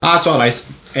That's alright.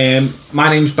 My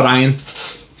name's Brian.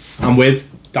 I'm with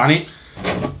Danny.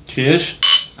 Cheers.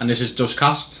 and this is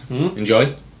Duskast.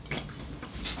 Enjoy.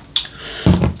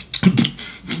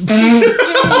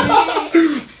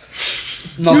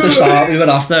 Not the start we were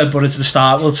after, but it's the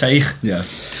start we'll take. Yeah.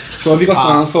 So what have you got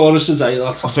planned for us today,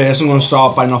 lads? First I'm going to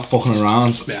start by not fucking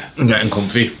around and getting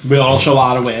comfy. We also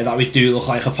are aware that we do look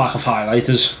like a pack of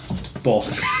highlighters,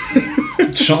 but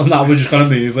it's something that we're just going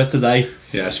to move with today.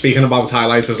 Yeah, speaking about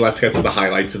highlighters, let's get to the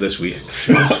highlights of this week. Good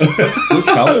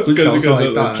shout. Good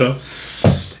shout.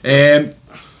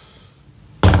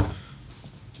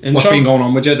 Intro. What's been going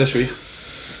on with you this week?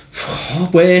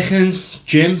 Working,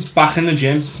 gym, back in the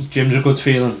gym. Gym's a good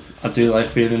feeling. I do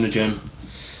like being in the gym.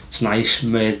 It's nice,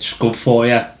 mate. It's good for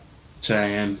you. So,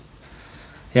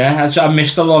 yeah, I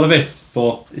missed a lot of it,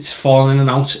 but it's falling in and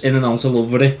out of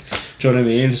love with it. Do you know what I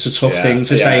mean? It's a tough thing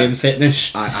to stay in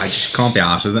fitness. I just can't be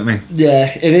arsed with it, mate.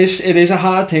 Yeah, it is a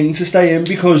hard thing to stay in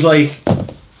because, like,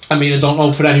 I mean, I don't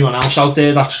know for anyone else out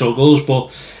there that struggles,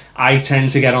 but I tend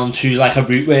to get onto like a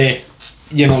route where,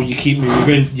 you know, you keep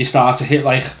moving, you start to hit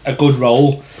like a good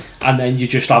roll, and then you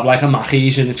just have like a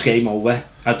Mackey's and it's game over.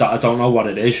 I don't know what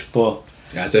it is, but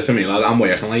yeah, it's it for me. Like, I'm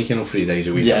working like 3 days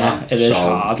a week. Yeah, it is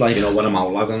hard. Like, you know, when I'm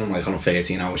out, lad, and I'm like on a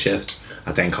 13-hour shift,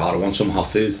 I think, I want some hot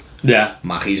food. Yeah,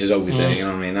 Mackey's is always there. You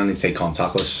know what I mean? I need to take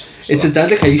contactless. It's a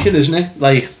dedication, isn't it?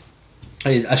 Like,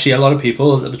 I see a lot of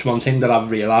people. It's one thing that I've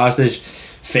realised is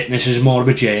fitness is more of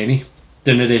a journey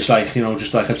than it is like, you know,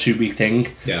 just like a 2-week thing.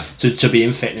 Yeah. To be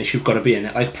in fitness, you've got to be in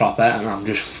it like proper, and I'm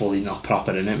just fully not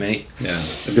proper in it, mate. Yeah.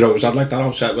 Have you always had like that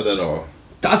upset with it, or?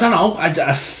 I don't know.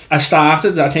 I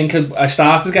started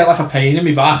to get like a pain in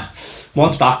my back.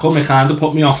 Once that come, it kind of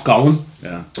put me off going.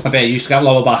 Yeah. I used to get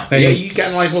lower back pain. Yeah, you're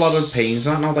getting like a lot of pains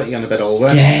now that you're getting a bit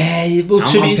older. Yeah, but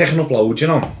I'm picking up loads, you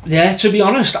know. Yeah, to be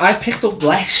honest, I picked up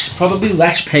probably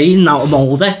less pain now I'm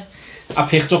older. I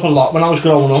picked up a lot when I was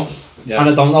growing up. Yeah.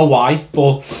 And I don't know why,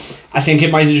 but I think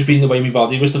it might have just been the way my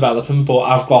body was developing, but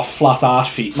I've got flat arse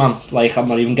feet, man. Like, I'm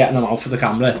not even getting them out for the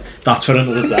camera. That's for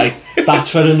another day. That's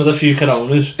for another few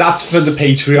coronas. That's for the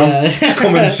Patreon.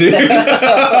 Coming soon.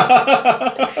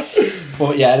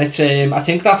 But yeah, it's I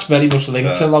think that's very much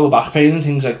linked to lower back pain and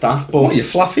things like that. But what, your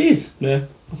flat feet? Yeah.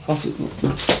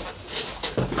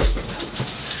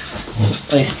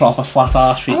 Like proper flat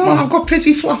arse feet, man. I've got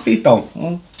pretty flat feet though.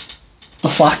 The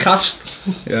flat cast.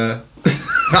 Yeah.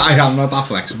 I am not that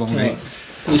flexible, mate.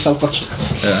 At least I've got...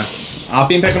 Yeah. I've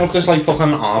been picking up this like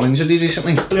fucking arm injury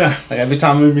recently. Yeah. Like every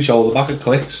time I move my shoulder back, it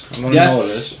clicks. I don't know what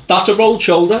it is. That's a rolled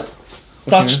shoulder.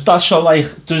 That's so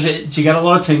like, do you get a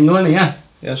lot of tingling here?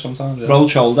 Yeah, sometimes. Yeah. Rolled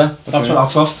shoulder. That's what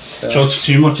I've got. Yeah. So it's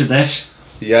too much of this.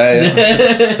 Yeah.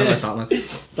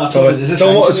 That's what it is. It's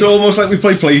almost like we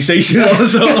play PlayStation or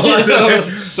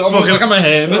something. So I'm looking at my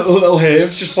hair. Little hair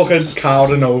just fucking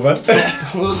cowering over.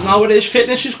 Well, no, it is.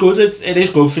 Fitness is good. It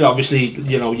is good for, obviously,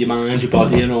 you know, your mind, your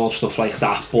body and all stuff like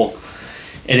that, but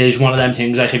it is one of them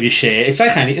things, like, if you share, it's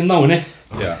like anything though, isn't it?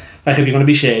 Yeah. Like, if you're going to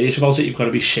be serious about it, you've got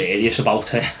to be serious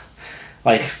about it.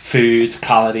 Like, food,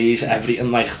 calories, everything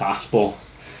like that, but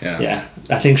yeah,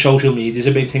 I think social media is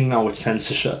a big thing now, which tends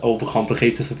to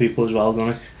overcomplicate it for people as well, doesn't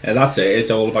it? Yeah, that's it. It's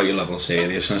all about your level of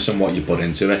seriousness and what you put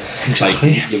into it.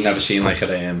 Exactly. Like, you've never seen like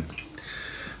a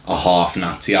half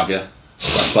Nazi, have you?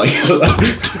 That's like,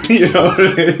 you know what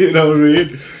I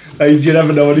mean? Like, you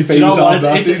never know any famous half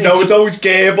Nazis. No, it's always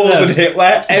Goebbels and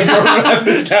Hitler. Everyone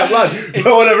remembers them, lad.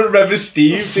 No one ever remembers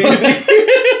Steve, do you?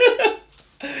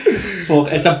 Fuck,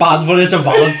 it's a bad but it's a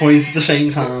valid point at the same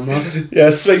time, lad. Yeah,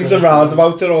 swings and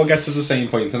roundabouts, it all gets to the same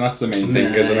point, and that's the main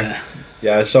thing, isn't it?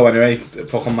 Yeah, so anyway,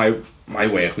 fucking my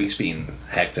work week's been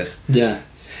hectic. Yeah.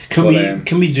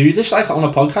 Can we do this like on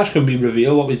a podcast? Can we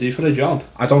reveal what we do for a job?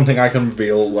 I don't think I can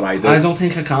reveal what I do. I don't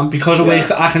think I can, because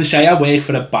I can say I work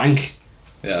for a bank.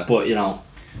 Yeah. But, you know,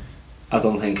 I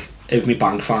don't think if my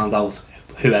bank found out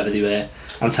whoever they were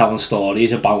and telling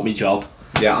stories about my job.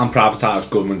 Yeah, I'm privatised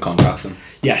government contracting.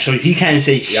 Yeah, so he can't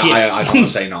say shit. Yeah, I can't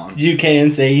say nothing. You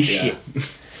can't say shit.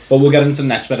 But we'll get into the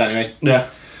next bit anyway. Yeah.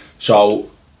 So,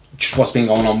 just what's been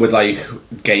going on with like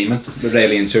gaming. We're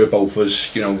really into it, both of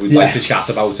us. You know, we'd like to chat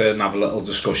about it and have a little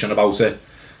discussion about it.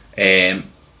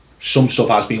 Some stuff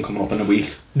has been coming up in the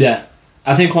week. Yeah.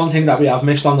 I think one thing that we have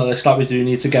missed on the list that we do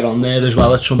need to get on there as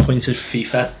well at some point is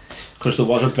FIFA. Because there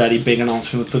was a very big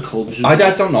announcement for clubs. I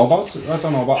don't know about. So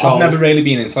I've never really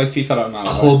been into like FIFA right now.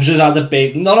 Clubs has had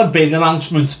not a big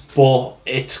announcement, but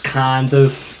it's kind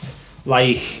of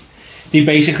like they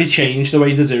basically changed the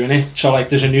way they're doing it. So like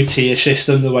there's a new tier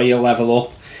system, the way you level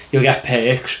up, you'll get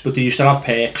perks, but they used to have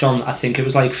perks on, I think it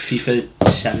was like FIFA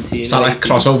 17. Is that like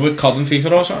crossover with COD and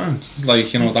FIFA or something?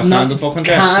 Like, you know, that kind of fucking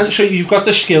test? So you've got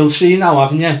the skill tree now,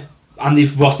 haven't you? And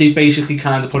what they've basically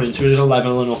kind of put into it is a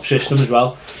leveling up system as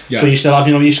well. Yeah. So you still have,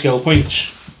 you know, your skill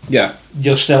points. Yeah.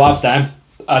 You'll still have them.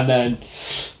 And then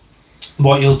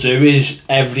what you'll do is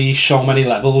every so many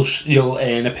levels you'll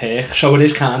earn a perk. So it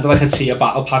is kind of like a tier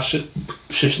battle pass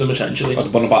system essentially. Got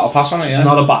to put a battle pass on it, yeah?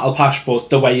 Not a battle pass,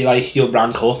 but the way like you'll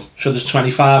rank up. So there's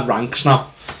 25 ranks now.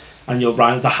 And you'll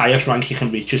rank, the highest rank you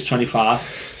can reach is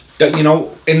 25. You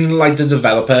know, in like the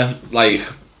developer like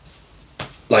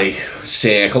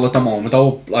circle at the moment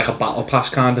though, like a battle pass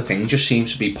kind of thing just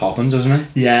seems to be popping, doesn't it?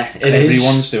 Yeah,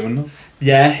 Everyone's doing them.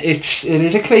 Yeah, it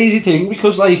is a crazy thing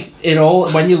because like it all,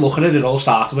 when you look at it, it all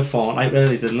started with Fortnite,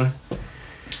 really, didn't it?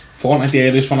 Fortnite, the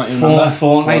earliest one I remember.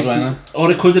 Fortnite,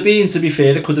 or it could have been, to be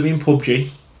fair, it could have been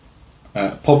PUBG.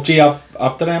 PUBG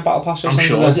after their battle pass.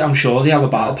 I'm sure they have a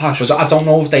battle pass. Because I don't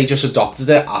know if they just adopted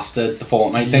it after the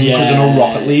Fortnite thing. Because I know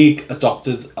Rocket League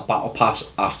adopted a battle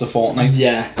pass after Fortnite.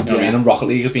 Yeah. You know what I mean? And Rocket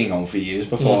League have been going for years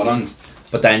beforehand.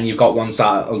 But then you've got ones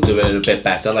that'll do it a bit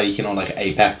better, like, you know, like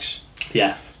Apex.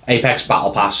 Yeah. Apex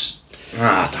battle pass.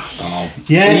 I don't know.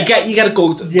 Yeah. You get a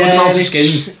good amount of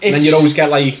skins, and then you always get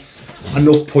like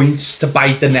enough points to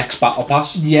buy the next battle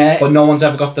pass. Yeah. But no one's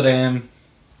ever got the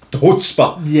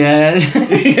chutzpah. Yeah.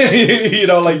 You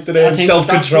know, like the self-control.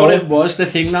 That's what it was. The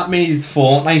thing that made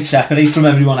Fortnite separate from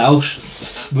everyone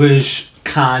else was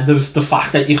kind of the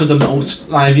fact that you could emote.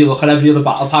 Like if you look at every other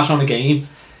battle pass on a game,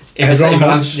 if it hasn't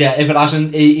got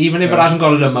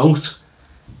an emote,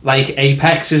 like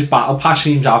Apex's battle pass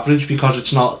seems average because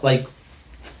it's not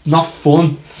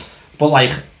fun, but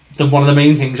like one of the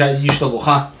main things I used to look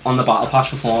at on the battle pass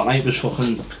for Fortnite was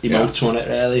fucking emotes on it,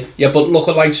 really. Yeah, but look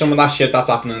at like some of that shit that's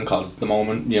happening in COD at the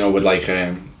moment, you know, with like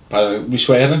we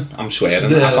swearing? I'm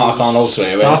swearing. I can't all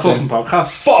swear. It's our fucking podcast.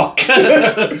 Fuck!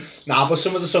 Nah, but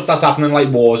some of the stuff that's happening like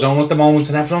Warzone at the moment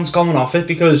and everyone's going off it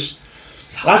because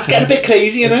that's getting a bit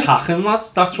crazy, innit? It's hacking, lads.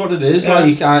 That's what it is. Yeah.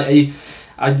 Like,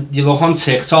 you look on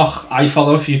TikTok, I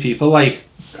follow a few people, like,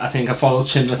 I think I follow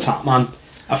Tim the Tapman.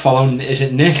 I follow, is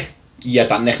it Nick? Yeah,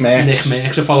 that Nick Merckx. Nick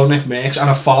Merckx, I follow Nick Merckx, and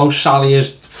I follow Sally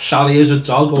as a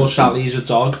dog, or Sally as a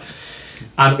dog.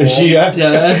 And is she, yeah?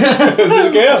 Yeah. Is it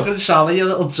a girl? Sally, a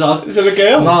little dog. Is it a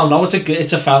girl? No,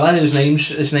 it's a fella. His name's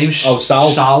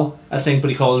Sal, I think, but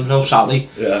he calls himself Sally.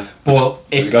 Yeah. But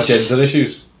has he got gender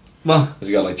issues? Well, has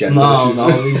he got like gender issues? No,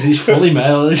 he's fully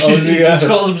male. He just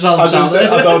calls himself Sally.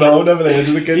 I don't know, never heard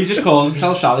of the kid. He just calls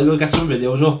himself Sally. We'll get some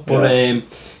videos up, but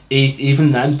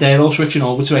even then, they're all switching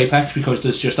over to Apex because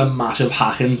there's just a massive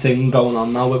hacking thing going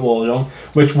on now with Warzone,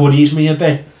 which worries me a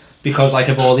bit. Because like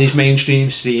if all these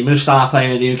mainstream streamers start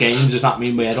playing a new game, does that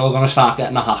mean we're all going to start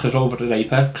getting the hackers over to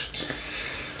Apex?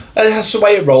 That's the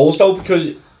way it rolls though,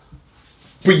 because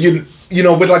you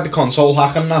know, with like the console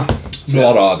hacking now, it's a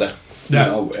lot harder. Yeah.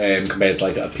 You know, compared to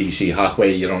like a PC hack where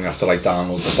you don't have to like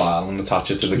download the file and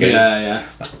attach it to the game. Yeah.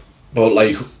 But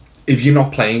like, if you're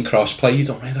not playing crossplay, you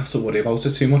don't really have to worry about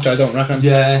it too much, I don't reckon.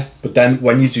 Yeah. But then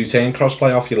when you do turn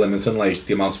crossplay off, you're limiting like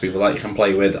the amount of people that you can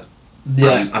play with.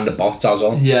 Yeah. And the bots as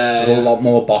well. Yeah. So there's a lot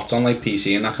more bots on like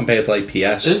PC and that compared to like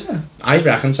PS. Is there? I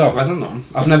reckon so. I don't know.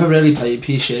 I've never really played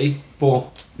PC, but...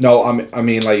 No, I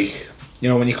mean like, you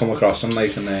know when you come across them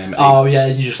like and oh yeah,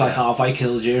 you just like, have I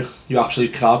killed you? You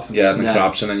absolute crab. Yeah, and the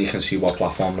crabs, and then you can see what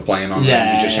platform they're playing on. Yeah,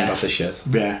 and you just think that's the shit.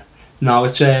 Yeah. No,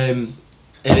 it's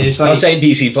it is like... I'm not saying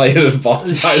PC players are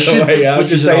bots, by the way. I'm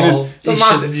just saying it's a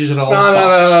massive... No. We're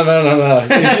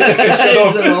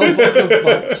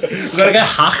going to get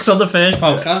hacked on the first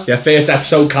podcast. Yeah, first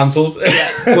episode cancelled.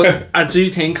 Yeah, but I do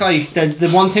think like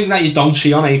the one thing that you don't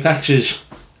see on Apex is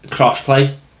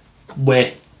crossplay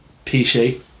with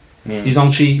PC. You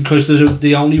don't see, because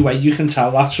the only way you can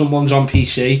tell that someone's on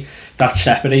PC that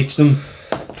separates them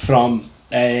from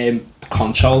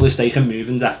console is they can move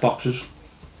in death boxes.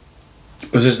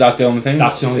 Is that the only thing?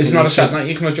 That's the only it's thing. It's not a setting that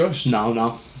you can adjust?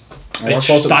 No.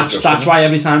 That's why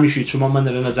every time you shoot someone when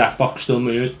they're in a death box still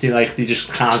move, they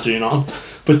just can't do none.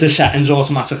 But the setting's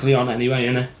automatically on anyway,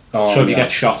 innit? Oh, so if you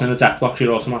get shot in a death box,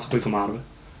 you automatically come out of it.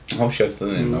 Oh shit, I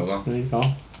didn't even know that. There you go.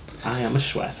 I am a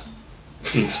sweat.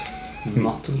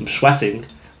 I'm sweating,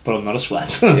 but I'm not a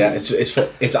sweat. Yeah,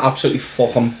 it's absolutely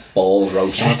fucking balls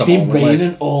roasting at the moment. It's been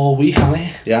raining all week, hasn't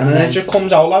it? Yeah, and then it just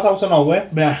comes out of nowhere.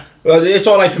 Yeah. Well, it's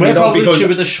alright for me though, because... We're probably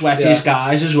two of the sweatiest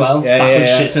guys as well, could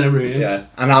sit in a room. Yeah,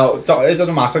 and it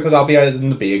doesn't matter because I'll be out in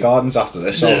the beer gardens after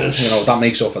this, so, you know, that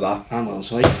makes up for that. I know,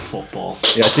 it's like football.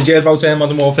 Yeah, did you hear about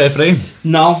Modern Warfare 3?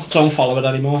 No, don't follow it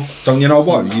anymore. Don't you know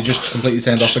what? You just completely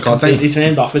turned off the content? Completely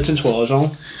turned off it since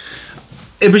Warzone.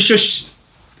 It was just...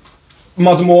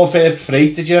 Modern Warfare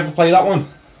 3, did you ever play that one?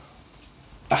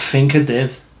 I think it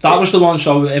did. That was the one,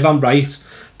 so if I'm right,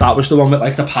 that was the one with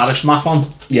like the Paris map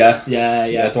on. Yeah.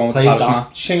 Yeah. The one with the Paris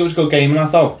map. Do you think it was a good game in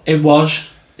that though?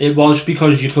 It was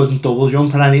because you couldn't double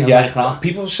jump or anything like that.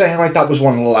 People were saying like that was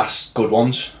one of the last good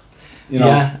ones. You know?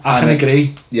 Yeah, I can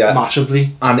agree. Yeah.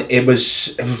 Massively. And it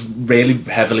was really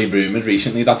heavily rumoured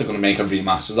recently that they're going to make a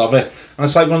remastered of it. And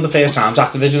it's like one of the first times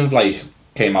Activision like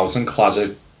came out and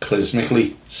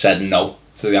clasmically said no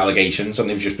to the allegations, and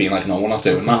they've just been like, no, we're not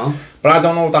doing that. But I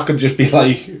don't know if that could just be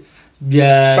like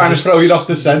trying to throw you off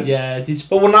the scent. Yeah.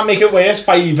 But wouldn't that make it worse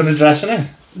by even addressing it?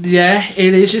 Yeah,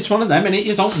 it is. It's one of them, innit?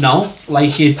 You don't know.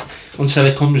 Like, until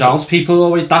it comes out. People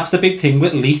always... That's the big thing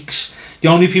with leaks. The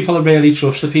only people I really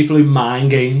trust are people who mine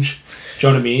games. Do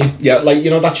you know what I mean? Yeah, like, you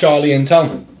know that Charlie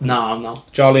Intel? No.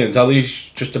 Charlie Intel, he's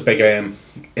just a big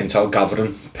Intel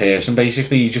gathering person,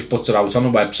 basically. He just puts it out on a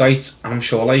website, and I'm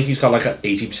sure, like, he's got, like, an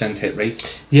 80% hit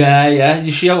rate. Yeah.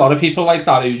 You see a lot of people like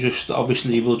that who just,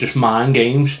 obviously, will just mine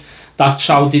games. That's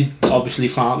how they obviously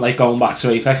found, like, going back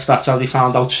to Apex, that's how they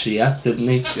found out Sia, didn't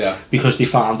they? Yeah. Because they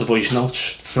found the voice notes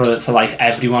for like,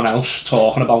 everyone else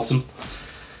talking about him.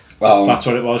 Well, that's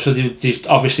what it was. So they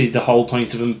obviously the whole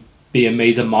point of him being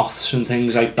made of moths and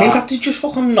things like that. I think that they just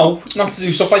fucking know not to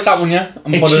do stuff like that, wouldn't you?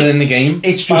 And put it in the game.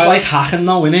 It's just like hacking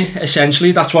though, innit?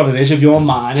 Essentially, that's what it is. If you're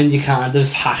mining, you're kind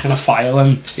of hacking a file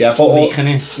and leaking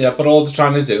it. Yeah, but all they're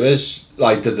trying to do is,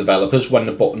 like, the developers, when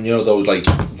they're putting, you know, those, like,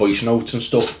 voice notes and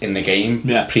stuff in the game,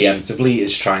 preemptively,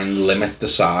 is try and limit the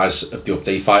size of the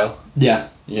update file. Yeah.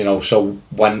 You know, so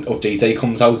when update day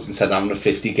comes out, instead of having a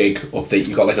 50 gig update,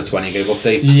 you've got like a 20 gig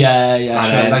update. Yeah.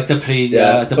 And so like the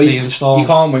pre-install. You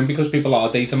can't win because people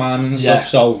are data mining and stuff,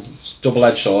 so it's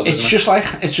double-edged sword. It's just like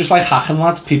hacking,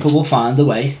 lads. People will find a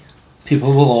way.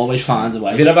 People will always find a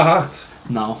way. Have you ever hacked?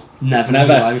 No, never in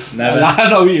my life. Never. I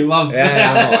know you have.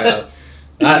 Yeah, I know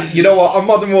I have. You know what? On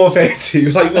Modern Warfare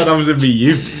 2, like when I was in my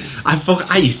youth,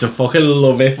 I used to fucking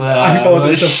love it. I thought it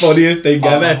was the funniest thing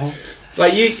ever.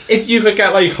 Like, if you could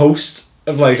get, like, host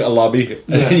of, like, a lobby,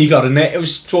 and then you got in it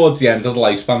was towards the end of the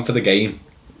lifespan for the game.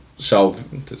 So,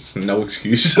 there's no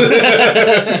excuse.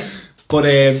 But,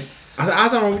 I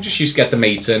don't know, we just used to get the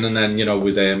mates in, and then, you know,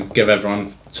 we'd give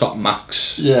everyone top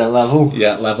max. Yeah, level.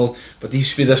 Yeah, level. But there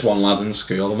used to be this one lad in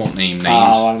school, I won't name names.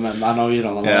 Oh, I know you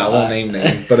don't know. Yeah, I won't name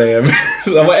names. But,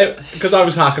 because I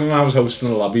was hacking and I was hosting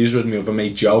the lobbies with my other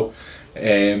mate, Joe.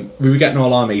 We were getting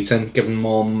all our mates in, giving them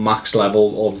all max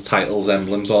level, all the titles,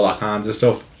 emblems, all that kinds of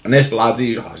stuff. And this lad,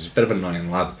 he's a bit of an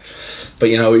annoying lad. But,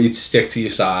 you know, he'd stick to your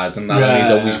side and that, and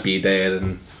he'd always be there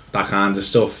and that kind of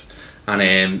stuff.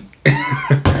 And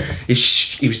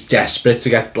he was desperate to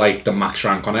get, like, the max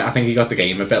rank on it. I think he got the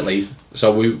game a bit late.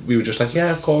 So we were just like,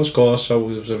 yeah, of course. So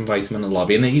we was inviting him in the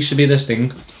lobby. And it used to be this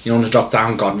thing, you know, on the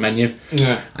drop-down God menu.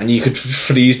 Yeah. And you could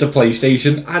freeze the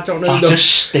PlayStation. I don't know. That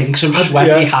just stinks of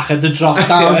sweaty hacker, the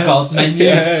drop-down God menu.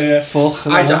 Yeah. Fuck.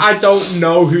 I don't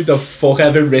know who the fuck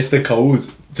ever writ the code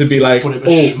to be like,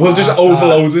 we'll just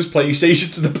overload this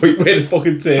PlayStation to the point where it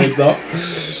fucking turns off.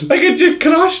 Like, it just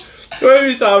crash.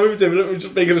 Every time we were doing it, we were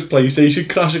just making this PlayStation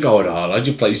crash and going, oh, lad,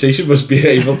 your PlayStation must be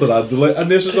able to handle it. And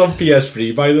this was on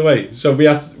PS3, by the way. So we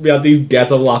had these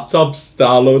ghetto laptops,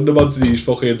 downloading them onto these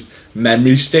fucking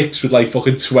memory sticks with like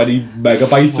fucking 20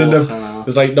 megabytes in them.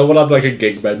 There's like, no one had like a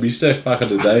gig memory stick back in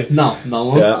the day. No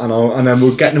one. Yeah, I know. And then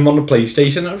we were getting them on the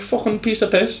PlayStation, and it was a fucking piece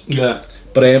of piss. Yeah.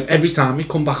 But every time he'd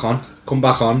come back on,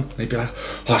 and he'd be like,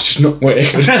 oh, it's just not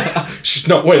working. It's just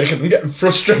not working. I'm getting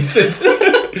frustrated.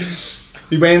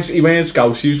 He went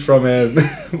scouse. He was from where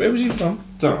was he from?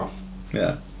 Don't know.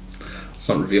 Yeah, it's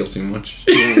not revealed too much.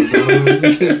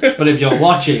 But if you're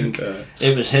watching,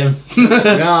 it was him.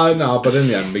 no. But in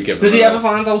the end, we give him. Did he ever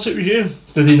find out it was you?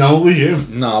 Did he know it was you?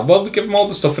 No. Well, we give him all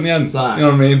the stuff in the end. Right. You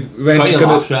know what I mean? We weren't just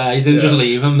gonna. He didn't just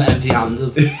leave him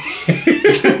empty-handed.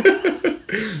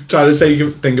 Trying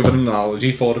to think of an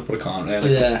analogy for it, but I can't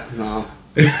really. Yeah. No.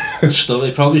 He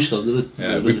probably stood with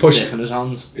we pushed dick in his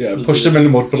hands. Yeah, pushed him in the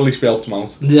mud, but at least we helped him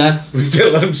out. Yeah. We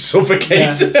didn't let him suffocate.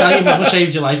 Yeah. Tell your mum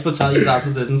saved your life, but tell your dad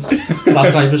it didn't.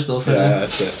 That type of stuff. Yeah,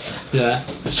 that's it. Yeah.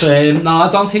 So, no, I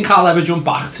don't think I'll ever jump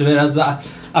back to it.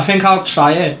 I think I'll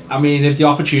try it. I mean, if the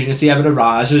opportunity ever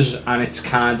arises and it's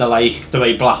kind of like the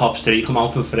way Black Ops 3 come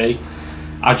out for free,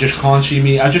 I just can't see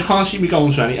me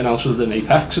going to anything else other than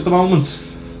Apex at the moment.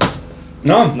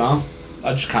 No.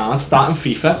 I just can't. That and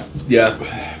FIFA. Yeah.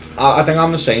 I think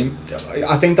I'm the same.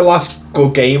 I think the last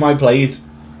good game I played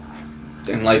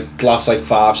in like the last like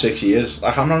 5-6 years,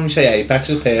 like I'm not even say Apex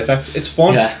is perfect. It's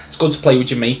fun. Yeah. It's good to play with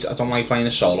your mates. I don't like playing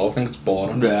a solo. I think it's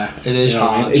boring. Yeah, it is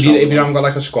hard. If you haven't got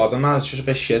like a squad and that, it's just a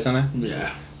bit shit, isn't it?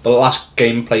 Yeah. The last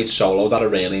game I played solo that I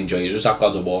really enjoyed was that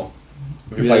God of War.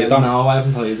 Have you played that? No, I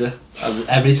haven't played it.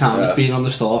 Every time it's been on the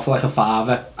store for like a £5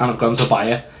 and I've gone to buy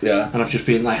it. Yeah. And I've just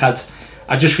been like,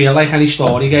 I just feel like any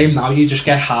story game now you just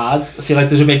get hard. I feel like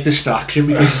there's a big distraction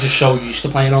because you're just so used to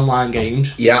playing online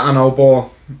games. Yeah, I know, but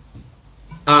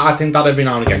I think that every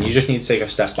now and again you just need to take a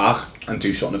step back and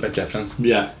do something a bit different.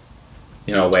 Yeah.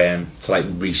 You know, to like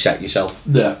reset yourself.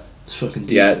 Yeah. It's fucking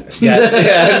deep.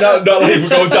 Yeah. Not like we're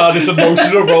going down this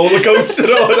emotional roller coaster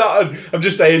or that. I'm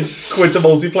just saying, quit the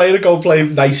multiplayer and go play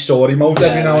nice story mode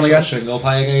every now and again. Single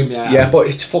player game, yeah. Yeah, but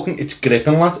it's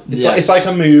gripping, lad. It's like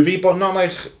a movie, but not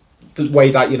like the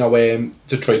way that, you know,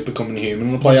 Detroit Becoming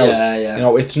Human will play out. Yeah. You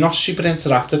know, it's not super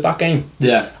interactive, that game.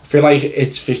 Yeah. I feel like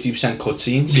it's 50%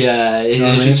 cutscenes. Yeah,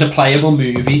 it's a playable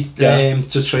movie.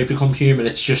 Detroit Become Human.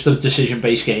 It's just a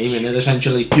decision-based game, isn't it,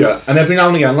 essentially? Yeah, and every now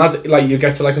and again, lad, like you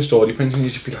get to like a story point and you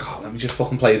just be like, oh, let me just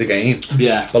fucking play the game.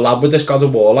 Yeah. But lad, with this God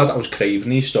of War, lad, I was craving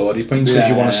these story points because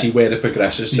you want to see where it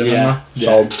progresses to and that.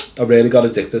 So I really got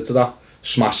addicted to that.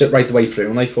 Smashed it right the way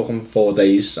through in like fucking 4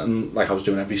 days, and like I was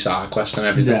doing every side quest and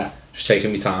everything. Yeah. Just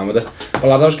taking my time with it. But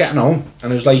lad, I was getting home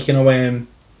and it was like, you know,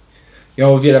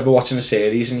 if you're ever watching a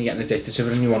series and you're getting addicted to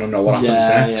it and you want to know what happens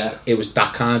next, it was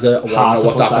that kind of, I want to know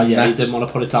what's happening next. You didn't want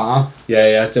to put it down.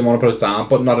 Yeah, I didn't want to put it down,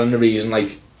 but not in the reason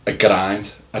like a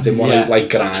grind. I didn't want to like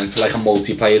grind for like a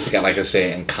multiplayer to get like a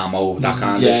certain camo, that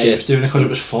kind of shit. Yeah, I was doing it because it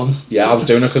was fun. Yeah, I was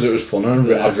doing it because it was fun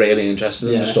and I was really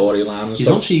interested in the storyline and stuff. You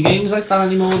don't see games like that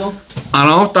anymore though. I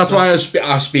know, that's why I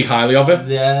speak highly of it.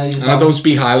 Yeah, and I don't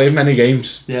speak highly of many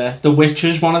games. Yeah, The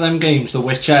Witcher's one of them games. The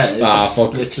Witcher is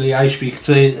literally, I speak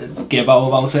to Gibbo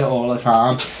about it all the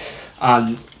time,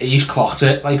 and he's clocked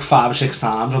it like 5 or 6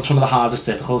 times on some of the hardest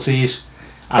difficulties,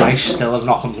 and I still have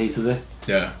not completed it.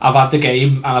 Yeah. I've had the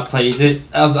game and I've played it.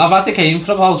 I've had the game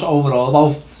for about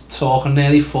talking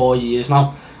nearly 4 years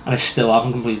now, and I still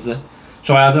haven't completed it.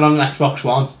 So I had it on an Xbox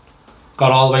One,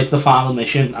 got all the way to the final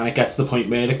mission, and it gets to the point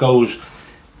where it goes,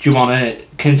 do you want to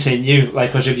continue?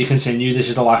 Like, because if you continue, this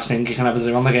is the last thing you can ever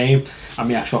do on the game. And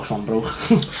my Xbox One broke.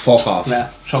 Fuck off. Yeah,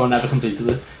 so I never completed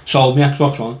it. Sold my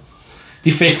Xbox One.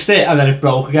 They fixed it and then it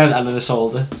broke again and then they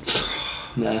sold it.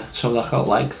 Yeah, so that got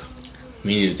liked.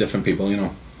 Me and different people, you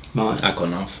know. Right. I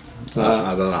couldn't have.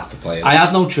 I had to play it. I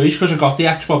had no choice because I got the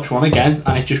Xbox One again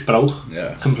and it just broke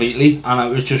completely, and I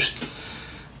was just,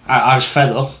 I was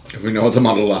fed up. We know what the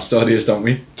model last story is, don't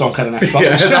we? Don't get an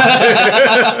Xbox.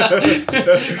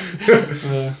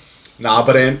 Nah,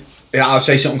 but I'll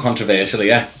say something controversial.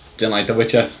 Yeah, didn't like The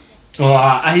Witcher.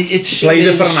 Oh, it's played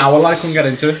it for an hour. I couldn't get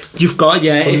into it. You've got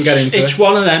it's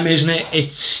one of them, isn't it?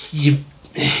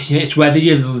 It's whether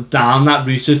you're down that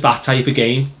route of that type of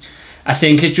game. I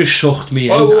think it just sucked me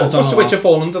in. What's The Witcher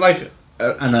fall into, like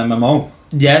an MMO?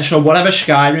 Yeah, so whatever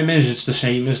Skyrim is, it's the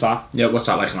same as that. Yeah, what's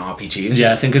that, like an RPG?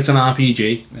 I think it's an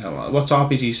RPG. Yeah, what's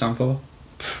RPG stand for?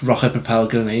 Rocket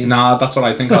Propelled Grenade. Nah, that's what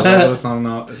I think. It's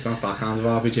not that kind of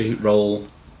RPG. Role.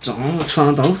 Let's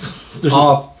find out.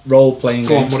 Role playing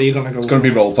game. What are you gonna go? It's gonna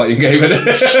be role playing game, isn't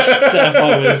it?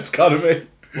 It's gotta be.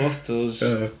 What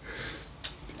does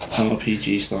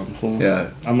RPG stand for? Yeah.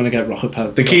 I'm gonna get Rocket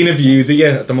Propelled. The keen of you to you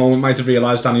at the moment might have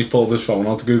realised Danny's pulled his phone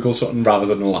out to Google something rather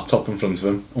than a laptop in front of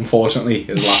him. Unfortunately,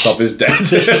 his laptop is dead.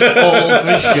 This is all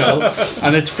for show,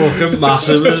 and it's fucking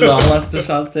massive as well. That's the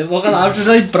sad thing. Look at that, just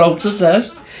like broke the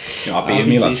test. You're beating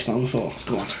me, lad. Stand for.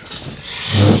 Go on.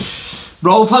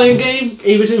 Role playing game.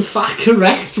 He was in fact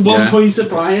correct. 1 point to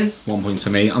Brian. 1 point to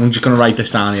me. I'm just gonna write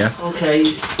this down here.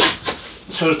 Okay.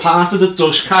 So as part of the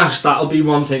Duskast, that'll be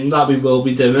one thing that we will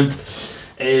be doing,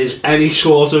 is any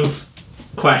sort of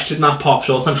question that pops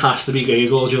up and has to be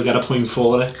Googled, you'll get a point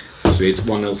for it. So it's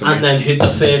 1-0 to me. And then hit the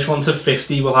first one to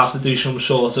 50, we'll have to do some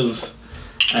sort of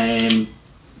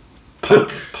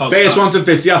first one to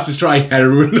 50 has to try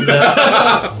heroin.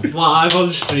 Live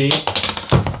on stream.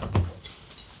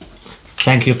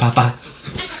 Thank you, Papa.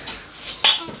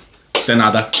 De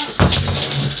nada.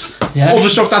 Yeah. Other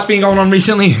stuff that's been going on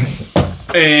recently.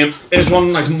 Is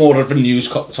one like more of a news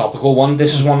topical one.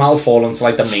 This is one that'll fall into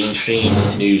like the mainstream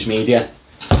news media.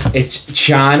 It's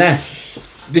China.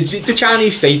 The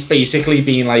Chinese state's basically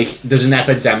being like, there's an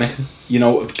epidemic, you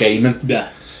know, of gaming. Yeah.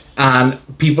 And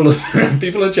people in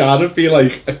China feel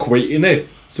like equating it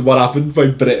to what happened by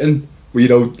Britain, where, you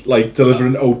know, like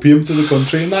delivering opium to the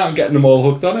country and that and getting them all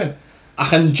hooked on it.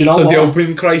 Do you know so what? The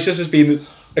opium crisis has been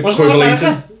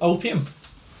equated. Opium?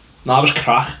 No, it was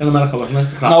crack in America, wasn't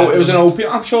it? No, it was an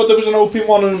opium. I'm sure there was an opium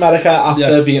one in America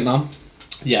after Vietnam.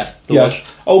 Yeah, there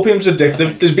was. Opium's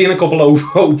addictive. There's been a couple of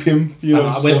opium, you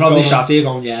know. We're probably sat here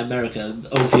going, America,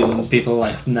 opium, people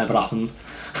like, never happened.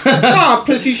 I'm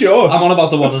pretty sure. I'm on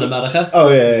about the one in America. Oh,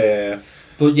 yeah.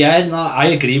 But yeah, no, I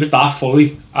agree with that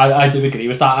fully. I do agree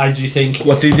with that. I do think...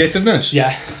 What they did in this?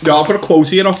 Yeah. Yeah, I've got a quote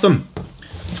here off them.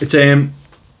 It's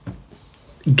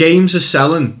games are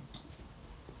selling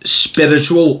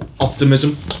spiritual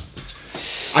optimism.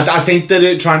 I think that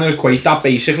they're trying to equate that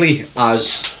basically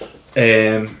as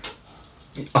a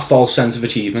false sense of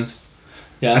achievement.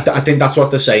 Yeah. I think that's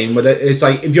what they're saying with it. It's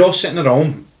like if you're sitting at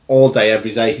home all day,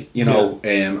 every day, you know,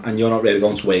 and you're not really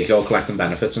going to work, you're collecting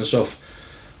benefits and stuff,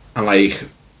 and like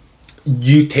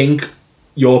you think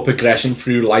your progression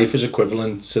through life is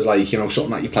equivalent to like, you know,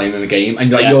 something that you're playing in a game, and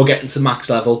like you're getting to max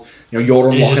level, you know, you're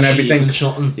unlocking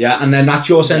everything. Yeah, and then that's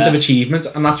your sense of achievement,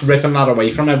 and that's ripping that away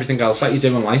from everything else that you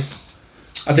do in life.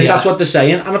 I think that's what they're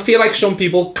saying, and I feel like some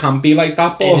people can be like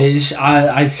that, but... It is.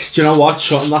 Do you know what?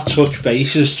 Something that touch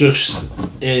base is just,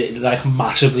 like,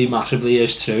 massively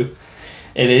is true.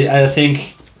 It is. I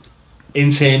think,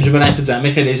 in terms of an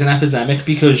epidemic, it is an epidemic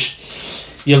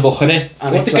because you look at it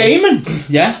and what, the gaming?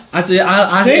 Yeah, I do.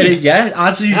 I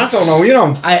do. I don't know, you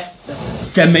know.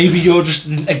 Then maybe you're just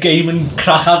a gaming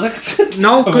crack addict.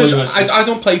 No, because I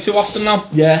don't play too often now.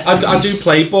 Yeah. I do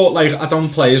play, but like I don't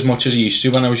play as much as I used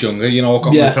to when I was younger. You know, I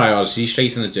got my priorities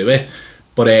straight and I do it.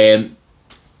 But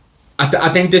I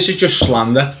think this is just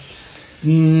slander.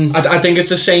 I think it's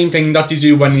the same thing that they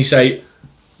do when they say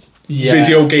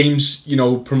video games, you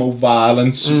know, promote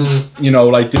violence. You know,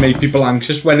 like they make people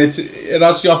anxious when it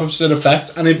has the opposite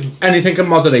effect. And if anything in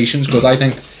moderation is good, I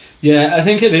think. Yeah, I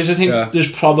think it is. I think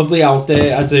there's probably out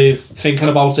there, I do, thinking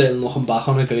about it and looking back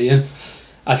on agreeing,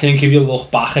 I think if you look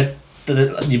back at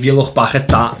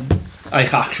that,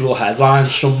 like actual headline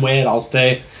somewhere out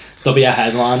there, there'll be a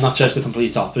headline that says the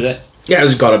complete opposite. Yeah,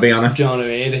 there's got to be on it. Do you know what I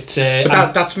mean? It's,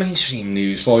 but that's mainstream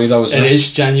news for you though, isn't it? It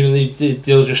is, genuinely.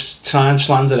 They'll just try and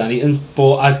slander anything,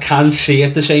 but I can see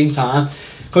at the same time,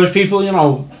 because people, you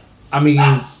know, I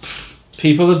mean,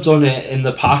 people have done it in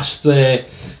the past where,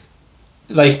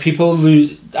 like, people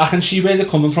lose... I can see where they're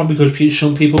coming from, because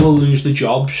some people will lose their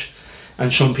jobs,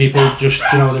 and some people just,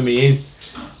 you know what I mean?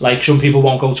 Like, some people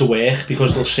won't go to work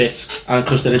because they'll sit, and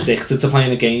because they're addicted to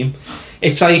playing a game.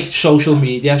 It's like social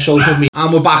media.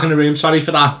 And we're back in the room, sorry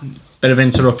for that bit of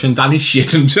interruption. Danny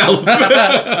shit himself.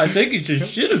 I think he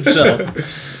just shit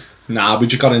himself. Nah, we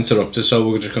just got interrupted, so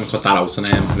we're just going to cut that out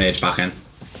and merge back in.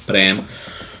 But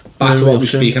back to what we're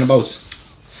speaking about.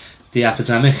 The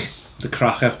epidemic. The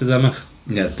crack epidemic.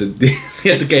 Yeah,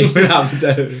 the gaming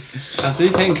epidemic. I do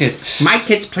think it's... My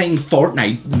kid's playing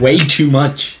Fortnite way too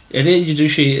much. It is, you do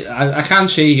see... I can't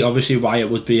see, obviously, why it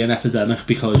would be an epidemic,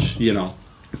 because, you know,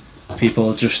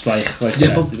 people just like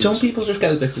yeah, but don't people just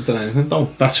get addicted to anything, though?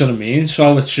 That's what I mean.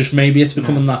 So it's just, maybe it's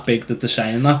becoming that big that they're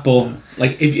saying that, but...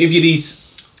 Like, if you eat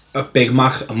a Big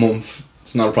Mac a month,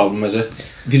 it's not a problem, is it?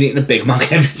 If you're eating a Big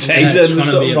Mac every day, then there's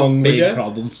something wrong with you. It's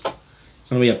going to be a big problem. It's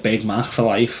going to be a Big Mac for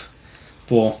life.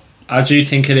 But I do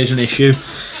think it is an issue.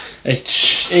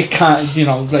 It can't, you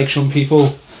know, like, some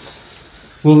people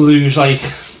will lose, like,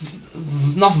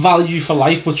 not value for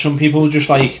life, but some people just,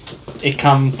 like, it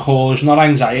can cause, not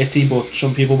anxiety, but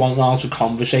some people won't know how to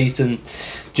conversate and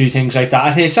do things like that.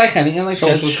 I think it's like anything, like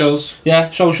social skills. Yeah,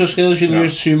 social skills. You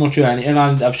lose too much of anything,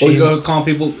 and I've seen... But can't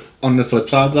people, on the flip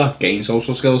side of that, gain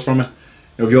social skills from it?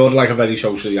 If you're like a very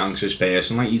socially anxious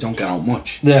person, like, you don't get out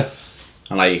much. Yeah.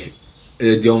 And like,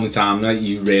 the only time that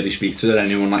you really speak to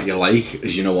anyone that you like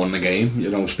is, you know, on the game. You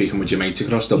know, speaking with your mates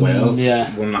across the world.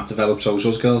 Yeah. You wouldn't have developed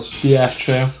social skills. Yeah,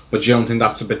 true. But you don't think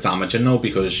that's a bit damaging though,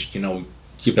 because, you know,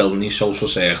 you're building these social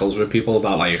circles with people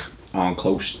that like aren't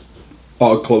close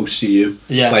or close to you.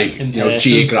 Yeah. Like, you know,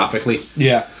 geographically.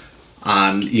 Yeah.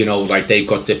 And, you know, like, they've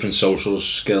got different social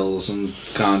skills and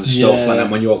kind of stuff, and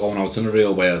then when you're going out in the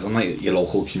real world and like your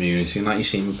local community and that, you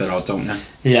seem a bit odd, don't you?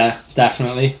 Yeah,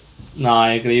 definitely. No,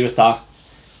 I agree with that.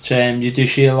 You do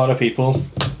see a lot of people.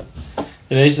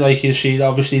 It is like, you see,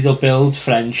 obviously they'll build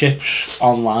friendships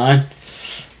online,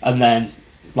 and then,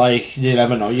 like, you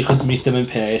never know, you could meet them in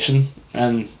person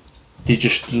and they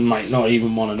just might not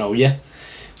even want to know you,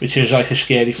 which is like a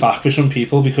scary fact for some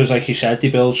people, because, like you said, they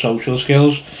build social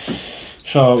skills.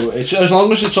 So it's, as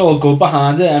long as it's all good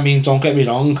behind it. I mean, don't get me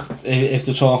wrong, if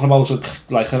they're talking about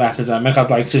like an epidemic, I'd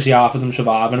like to see half of them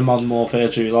survive in a Modern Warfare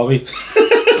 2 lobby.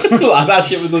 Like, that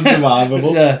shit was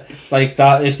unsurvivable. Yeah, like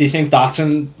that. If they think that's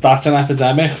an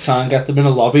epidemic, try and get them in a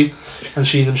lobby and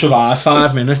see them survive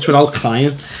 5 minutes without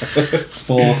crying.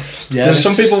 But yeah,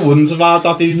 some people wouldn't survive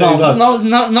that these days.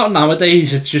 Not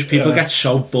nowadays. It's just people get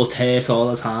so butt hurt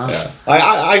all the time. Yeah.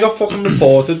 I got fucking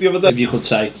reported the other day. If you could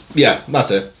say. Yeah,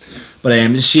 that's it.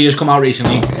 But she has come out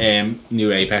recently.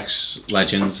 New Apex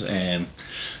Legends.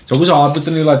 It's always hard with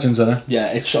the new Legends, isn't it? Yeah,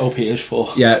 it's OP as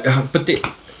fuck. Yeah, but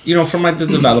you know, from like the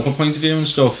developer point of view and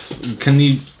stuff,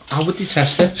 how would they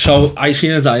test it? So I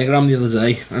seen a diagram the other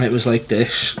day, and it was like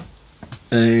this.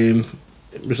 It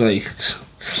was like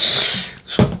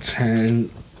 10,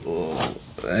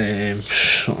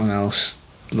 something else,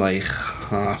 like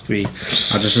heartbeat.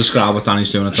 I'll just describe what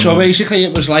Danny's doing at the moment. So basically,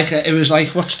 it was like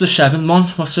what's the 7th one?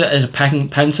 What's it? Is a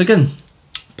pentagon?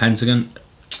 Pentagon.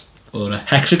 Or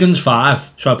hexagon's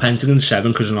 5, so a pentagon's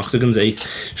 7 because an octagon's 8.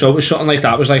 So it was something like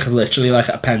that. It was like literally like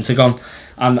a pentagon,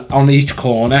 and on each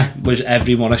corner was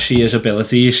every one of Sia's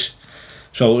abilities.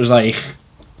 So it was like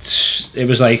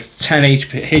 10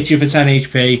 HP, hit you for 10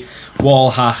 HP,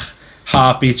 wall hack,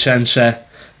 heartbeat sensor,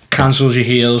 cancels your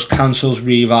heals, cancels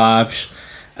revives.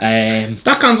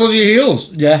 That cancels your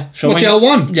heals. Yeah. So what, the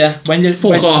L1? Yeah. When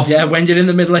you're in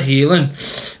the middle of healing,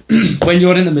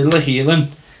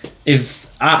 if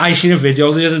I seen a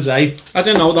video the other day. I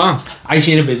didn't know that. I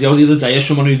seen a video the other day of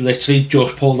someone who literally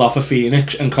just pulled off a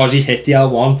Phoenix, and because he hit the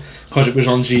L1, because it was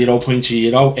on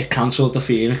 0.0, it cancelled the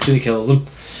Phoenix and he killed him.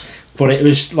 But it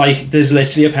was like, there's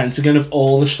literally a pentagon of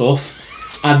all the stuff,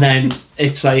 and then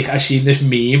it's like, I seen this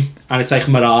meme, and it's like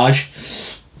Mirage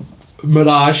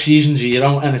Season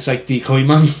 0, and it's like Decoy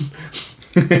Man.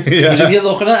 Because if you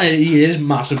look at it, he is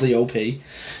massively OP.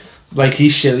 Like,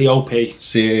 he's silly OP.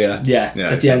 See, yeah,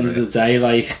 at the end of the day,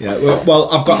 like... Yeah, well,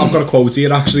 I've got a quote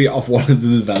here, actually, of one of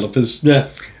the developers. Yeah.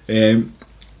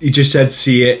 He just said,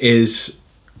 Sia is,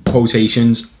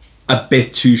 quotations, a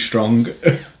bit too strong.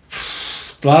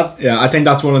 Glad. Yeah, I think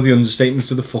that's one of the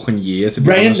understatements of the fucking year, to be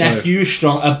Ray and honest. Nephew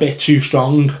strong, a bit too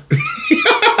strong.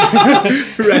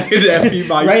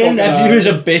 Ray and Nephew is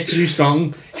a bit too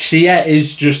strong. Sia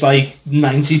is just like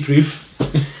 90 proof.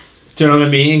 Do you know what I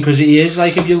mean? Because he is,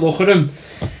 like, if you look at him,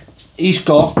 he's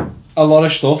got a lot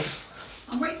of stuff.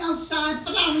 I'm waiting outside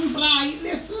for Aaron Bright.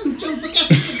 Listen, don't forget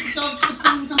to give the dogs the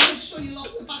food and make sure you lock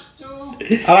the back door.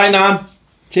 Alright, Nan.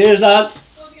 Cheers, Dad.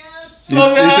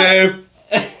 Love You too.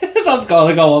 That's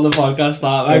gotta go on the podcast,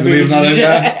 that. I'm leaving that in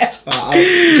there.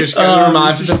 I'm just going to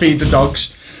remind you to feed the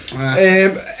dogs.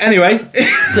 Anyway.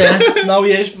 Yeah, no,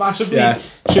 he is massively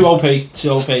too OP.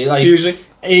 Like, usually.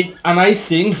 And I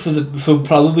think for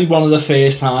probably one of the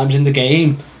first times in the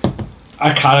game,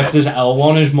 a character's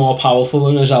L1 is more powerful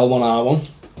than his L1R1.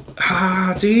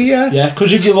 Ah, do you? Yeah,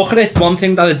 because if you look at it, one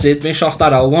thing that it did miss off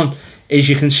that L1 is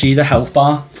you can see the health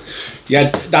bar. Yeah,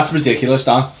 that's ridiculous,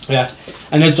 Dan. Yeah,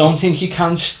 and I don't think you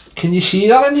can. Can you see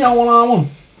that in the L1R1?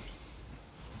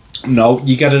 No,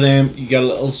 you get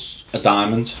a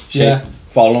diamond shape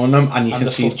following them, and you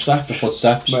can see the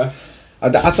footsteps. Yeah. I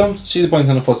don't see the point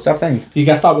in the footstep thing. You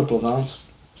get that with Bloodhounds.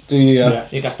 Do you? Yeah,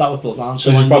 you get that with Bloodhounds.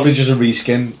 So it's probably just a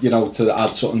reskin, you know, to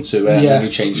add something to it, and then you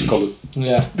change the colour.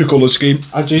 Yeah. The colour scheme.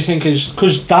 I do think is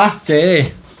because that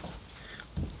there,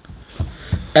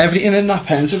 everything in that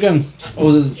pentagon,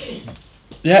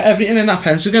 everything in that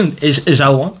pentagon is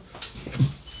L1.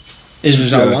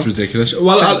 That's ridiculous.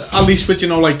 Well, at least with, you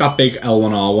know, like that big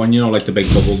L1R1, you know, like the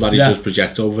big bubble that he just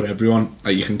projects over everyone,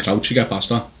 like you can crouch to get past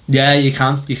that. Yeah, you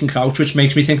can crouch, which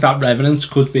makes me think that Revenant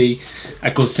could be a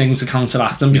good thing to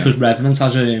counteract him, because Revenant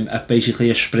has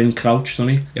basically a sprint crouch, doesn't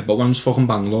he? Yeah, but when's fucking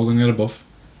Bangalore going to get above?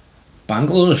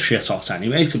 Bangalore's shit hot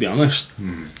anyway, to be honest.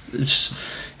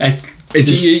 It's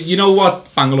you know what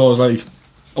Bangalore's like?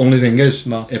 Only thing is,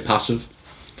 what? It's passive.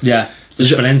 Yeah, the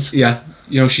sprint. Yeah,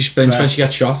 you know, she sprints when she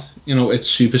gets shot. You know, it's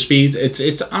super speed. It's.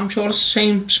 I'm sure it's the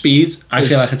same speed. I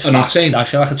feel like it's fast. I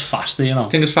feel like it's faster, you know. I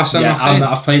think it's faster than Octane.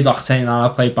 I've played Octane and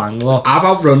I've played Bangalore. I've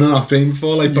outrun an Octane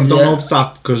before, like, but I don't know if it's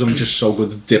that because I'm just so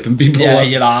good at dipping people. Yeah,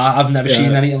 you know, I've never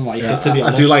seen anything like it, to be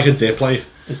honest. I do like a dip, like.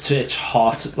 It's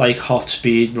hot, like hot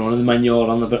speed running when you're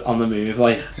on the move,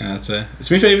 like. Yeah, that's it. It's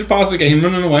my favourite part of the game,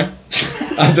 running away.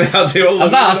 I do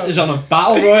and that is on a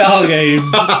battle royale game.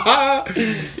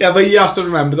 Yeah, but you have to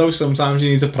remember though, sometimes you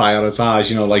need to prioritise,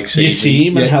 you know, like saving your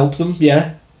team and help them.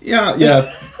 Yeah,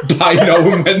 by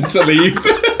knowing when to leave.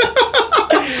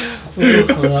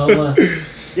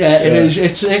 It is.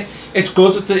 It's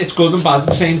good. It's good and bad at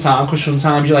the same time, because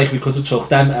sometimes you're like, we could have took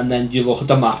them, and then you look at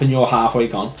the map and you're halfway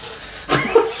gone.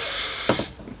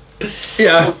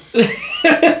 Yeah.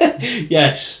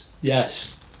 Yes.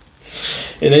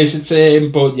 It is. It's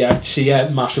but yeah,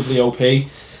 massively OP.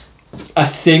 I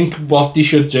think what they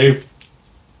should do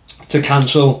to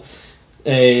cancel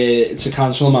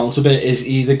them out a bit is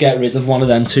either get rid of one of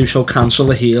them two, so cancel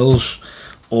the heals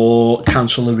or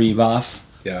cancel the revive.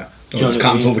 Yeah. Or just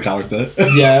cancel the character.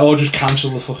 Yeah, or just cancel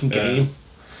the fucking game.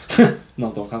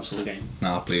 No, don't cancel the game.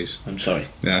 Nah, please. I'm sorry.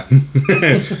 Yeah.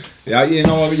 Yeah, you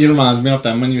know what, you remind me of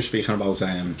them when you were speaking about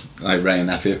like Ray and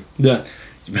Nephew. Yeah.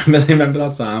 Remember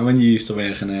that time when you used to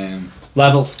work in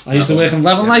Level. I used to work in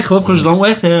Level nightclub because I don't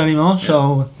work there anymore,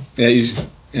 so...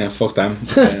 Yeah, fuck them.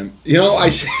 You know, I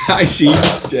see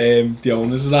the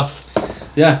owners of that.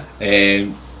 Yeah.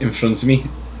 In front of me,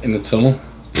 in the tunnel.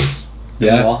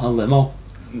 Yeah. What, a limo?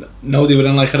 No, they were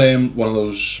in like one of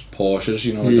those Porsches,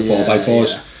 you know, like the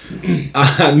 4x4s.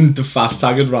 Yeah. And the fast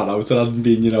tag had ran out and hadn't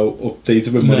been, you know,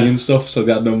 updated with money and stuff, so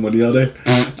they had no money on it.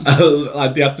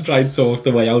 And they had to try and talk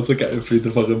the way out to get through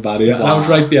the fucking barrier. Wow. And I was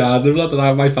right behind them, lad, and I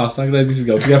had my fast tag ready to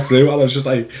go to get through, and I was just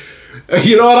like,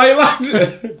 you know what I mean,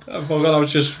 lad? I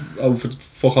was just,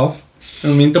 fuck off.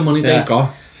 I mean, the money they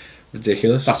got,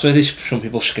 ridiculous. That's where some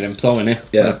people scrimp though, innit?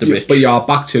 Yeah, like the rich. But yeah,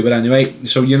 back to it anyway.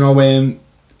 So, you know,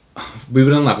 we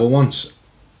were in Level once,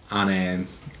 and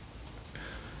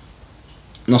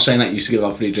not saying that you used to give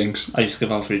out free drinks. I used to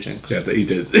give out free drinks. Yeah, he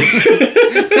did.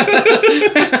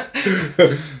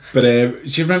 But do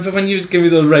you remember when you was giving me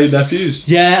those Ray Nephews?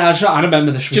 Yeah, I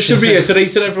remember this. Just to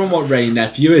reiterate to everyone what Ray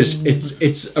Nephew is,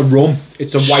 it's a rum.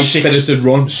 It's a white spirited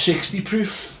rum. 60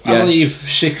 proof, I believe.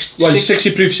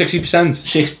 60 proof,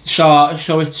 60%.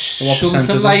 So it's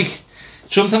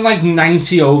something like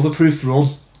 90 overproof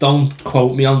rum. Don't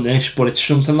quote me on this, but it's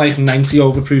something like 90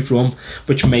 overproof rum,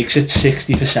 which makes it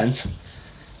 60%.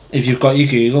 If you've got your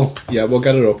Google. Yeah, we'll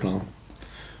get it up now.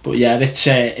 But yeah,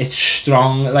 it's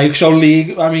strong. Like, so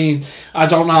I mean, I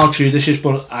don't know how true this is,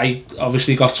 but I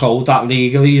obviously got told that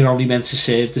legally you're only meant to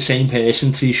serve the same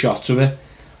person 3 shots of it.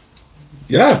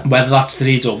 Yeah. Whether that's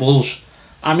 3 doubles.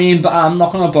 I mean, but I'm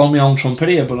not going to blow my own trumpet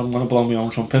here, but I'm going to blow my own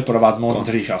trumpet, but I've had more than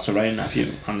 3 shots of Ray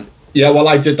Nephew. And yeah, well,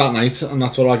 I did that night, and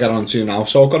that's what I'll get on to now.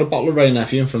 So I've got a bottle of Ray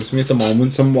Nephew in front of me at the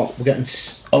moment, and what, we're getting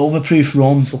overproof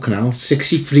rum. Fucking hell,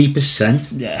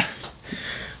 63%. Yeah.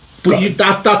 But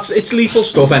that's it's lethal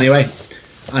stuff anyway.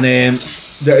 And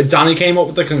Danny came up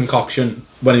with the concoction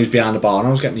when he was behind the bar, and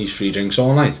I was getting these free drinks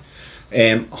all night.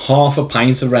 Half a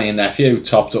pint of Ray Nephew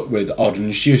topped up with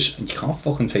orange juice, and you can't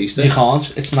fucking taste it. You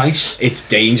can't. It's nice. It's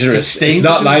dangerous. It's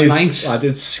not nice. It's nice. Lad,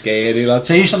 it's scary, lad.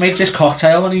 So I used to make this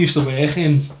cocktail when I used to work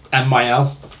in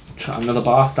MYL, another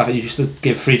bar that I used to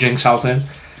give free drinks out in.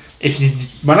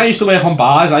 When I used to work on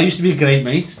bars, I used to be a great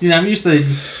mate. You know, I used to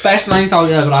best night out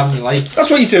you ever have in your life.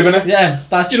 That's what you do, innit? Yeah,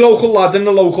 that's your local lad in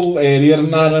the local area,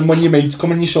 and when your mates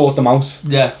come and you sort them out.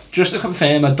 Yeah, just to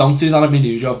confirm, I don't do that at my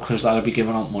new job because that'd be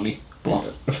giving out money. But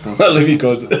well, if you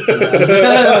could.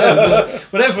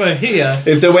 But if we're here,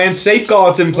 if there weren't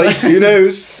safeguards in place, who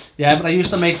knows? Yeah, but I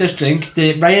used to make this drink.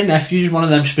 The Ray Nephew is one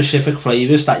of them specific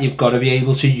flavours that you've got to be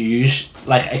able to use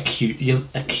like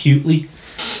acutely.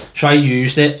 So I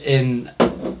used it in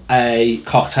a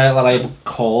cocktail that I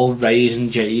called Raisin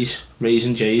J's.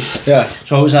 Yeah.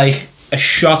 So it was like a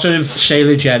shot of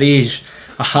Sailor Jerry's,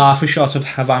 a half a shot of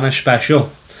Havana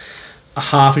Special, a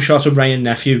half a shot of Ray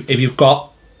Nephew. If you've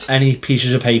got any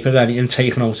pieces of paper or anything,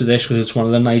 take note of this because it's one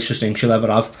of the nicest drinks you'll ever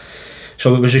have.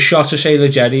 So it was a shot of Sailor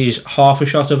Jerry's, half a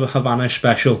shot of a Havana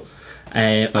Special.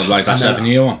 Like that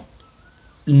 7-year one?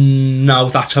 No,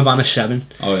 that's Havana 7.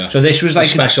 Oh yeah. So this was like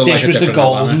special. This was the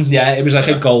golden. Havana. Yeah, it was like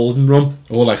a golden rum.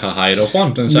 Or like a higher up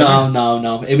one.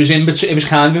 No. It was in between. It was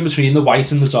kind of in between the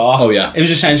white and the dark. Oh yeah. It was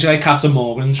essentially like Captain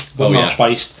Morgan's, but not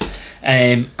spiced.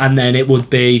 And then it would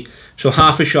be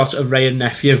half a shot of Ray and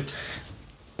Nephew,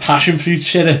 passion fruit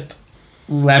syrup,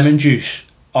 lemon juice,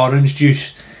 orange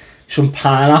juice, some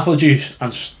pineapple juice,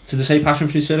 and did they say passion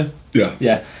fruit syrup? Yeah.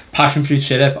 Yeah, passion fruit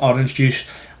syrup, orange juice,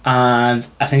 and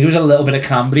I think it was a little bit of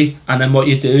cranberry. And then what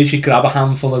you do is you grab a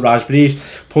handful of raspberries,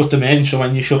 put them in, so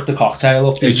when you shook the cocktail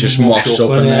up, it just washed up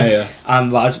in there. Yeah.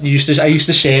 And lads, I used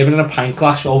to serve it in a pint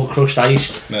glass over crushed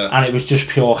ice, and it was just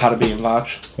pure Caribbean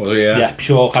vibes. Was it? Yeah. Yeah,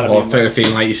 pure Caribbean. Or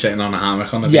feeling like you're sitting on a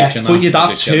hammock on the beach. Yeah, but you'd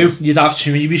have two.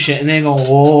 You'd be sitting there going,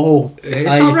 "Whoa!" It's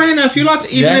that Ray Nephew, lad.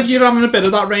 Even if you're having a bit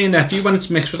of that Ray Nephew, when it's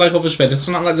mixed with like other spirits, it's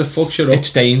not like the fucks you up.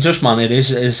 It's dangerous, man. It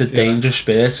is. It's a dangerous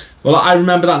spirit. Well, I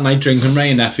remember that night drinking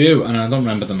Ray Nephew, and I don't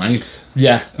remember the night.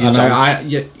 Yeah, you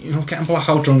know, getting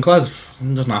blackout drunk, lads,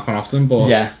 it doesn't happen often, but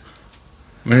yeah.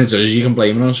 When it does, you can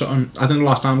blame it on something. I think the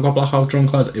last time I got blackout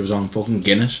drunk, lads, it was on fucking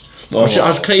Guinness. I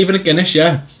was craving a Guinness,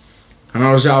 yeah. And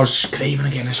I was just craving a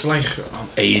Guinness for like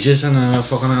ages, and I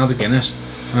fucking had a Guinness.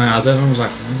 And I had it, and I was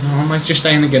like, no, I might just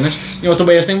stay in the Guinness. You know what the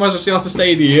worst thing was? I still had to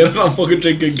stay in the year, and I'm fucking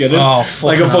drinking Guinness. Oh,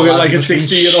 fucking like a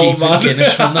 60-year-old man.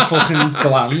 Guinness from the fucking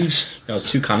glands. There's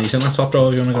 2 cannies in that top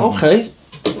drawer if you want to go. Okay.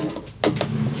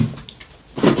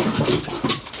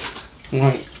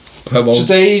 Right. Well,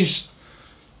 today's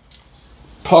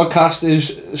podcast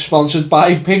is sponsored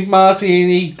by Pink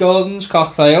Martini, Gordon's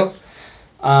Cocktail,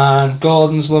 and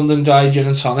Gordon's London Dry Gin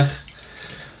and Tonic.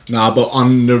 Nah, but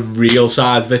on the real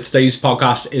side of it, today's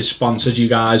podcast is sponsored, you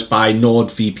guys, by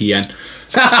NordVPN.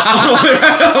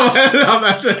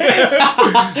 That's it.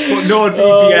 But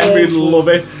NordVPN, we'd love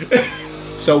it.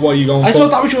 So what are you going for? I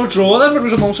thought that was your draw then, but it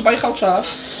was a motorbike outside.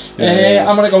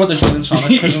 I'm going to go with the gin and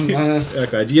tonic.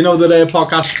 Okay, do you know that a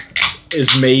podcast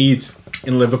is made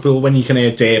in Liverpool when you can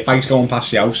hear dirt bikes going past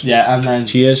the house? Yeah, and then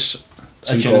cheers.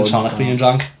 A gin and tonic being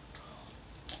drank.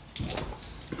 Do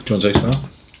you want to take that?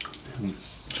 Do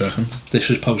you reckon? This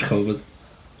was post-COVID.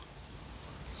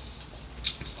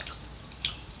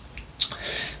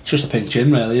 It's just a pink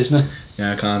gin really, isn't it?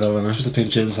 Yeah, kind of, isn't it? Just a pink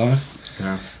gin and tonic.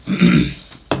 Yeah.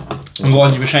 And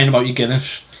what you were saying about your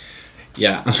Guinness?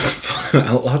 Yeah.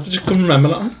 I'll have to just come remember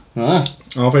that one. Ah.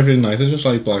 Oh, very nice. I just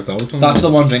like blacked out. That's the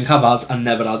one drink I've had and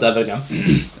never had ever again.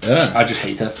 Yeah. I just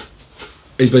hate it.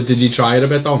 But did you try it a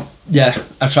bit though? Yeah,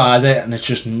 I tried it and it's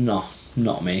just not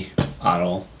me at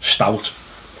all. Stout.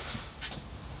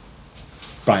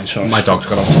 Brian's sorry. My dog's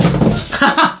got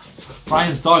up.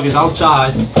 Brian's dog is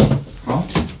outside. Oh.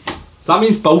 That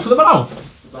means both of them are out.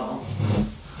 No.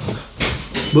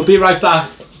 We'll be right back.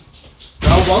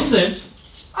 No, one's in.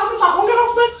 How did that one get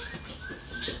off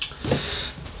then?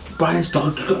 Brian's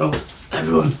dog got out.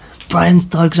 Everyone. Brian's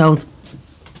dog's out.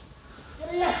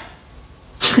 Yeah.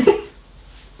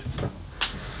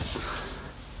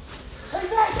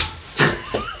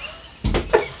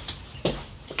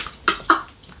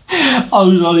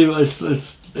 I'm sorry, but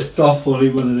it's not funny,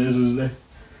 but it is, isn't it?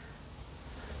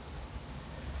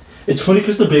 It's funny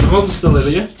because the big one's still in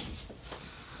here.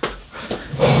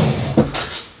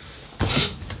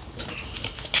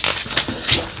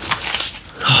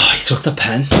 Oh, he took the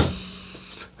pen. I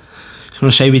was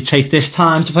going to say we take this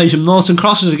time to play some noughts and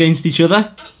crosses against each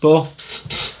other, but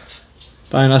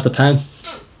Brian has the pen.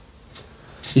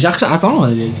 He's actually, I don't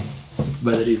know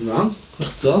whether he's wrong.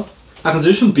 I can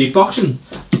do some beatboxing.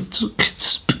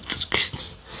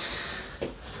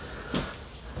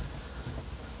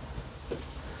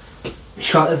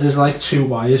 There's like 2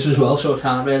 wires as well, so I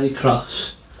can't really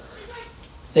cross.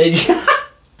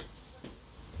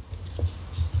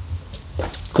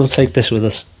 Go take this with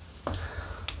us.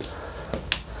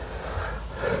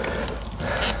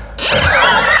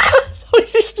 We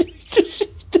just need to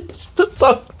see this. The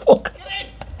dog fuck.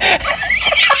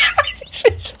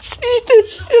 See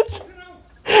this shit.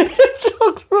 The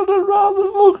dog's running around the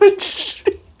fucking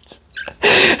street.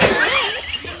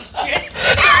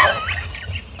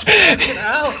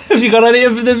 Have you got any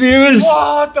of the viewers?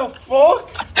 What the fuck?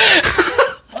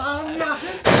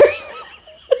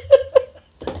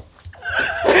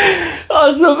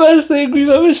 That's the best thing we've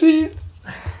ever seen.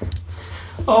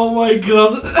 Oh my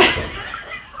god.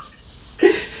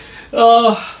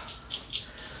 Oh.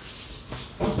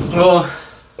 Oh.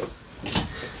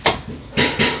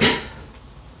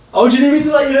 Oh, do you need me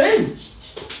to let you in?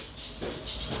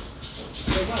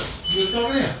 You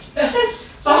come here.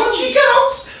 How did she get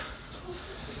out?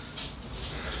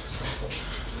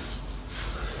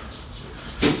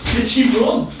 Did she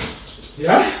run?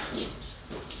 Yeah?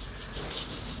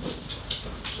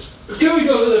 Do we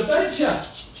go to the adventure?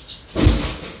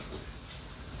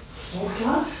 Oh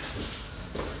god.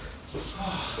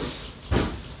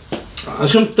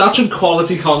 That's some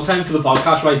quality content for the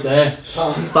podcast right there.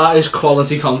 That is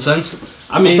quality content.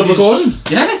 I mean, still recording?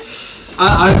 Yeah.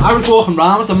 I was walking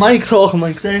around with the mic talking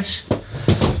like this.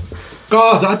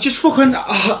 God, I just fucking...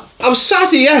 I was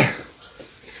sat here.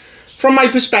 From my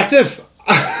perspective,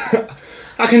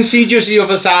 I can see just the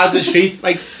other side of the street.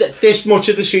 Like, this much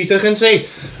of the street I can see.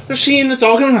 Just seeing the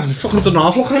dog and I fucking done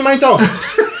half looking at my dog.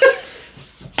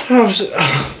 And I was...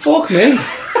 fuck me.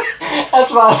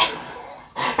 That's right.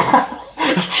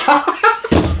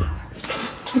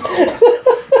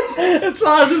 It's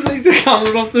hard to take the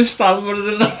camera off the stand, but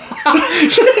then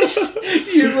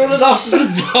you running after the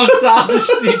dog down the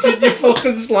street in your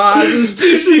fucking sliders.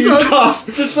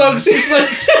 The dog's just like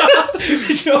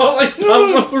you're like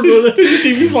that running. Did you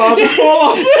see me sliding fall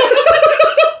off?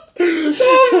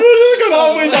 I'm running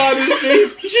all the way down the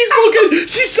street.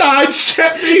 She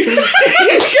sidestepped me.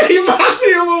 Came back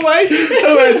the other way. I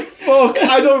went, fuck,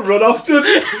 I don't run often.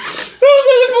 I was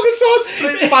like, I fucking started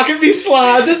sprinting back at me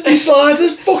sliders. My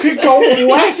sliders fucking go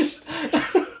wet.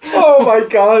 Oh my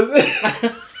god.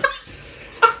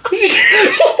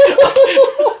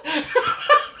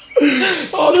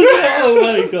 Oh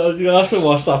my god, you're gonna have to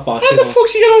watch that back. How the fuck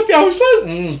she get out the house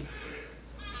then?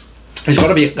 There's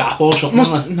gotta be a gap or something.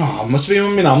 Must have been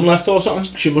when my nan left or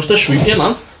something. She must have swooped you,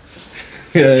 man.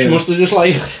 Yeah. She must have just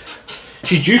like...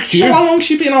 She juked you. So how long's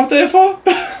she been out there for?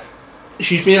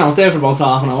 She's been out there for about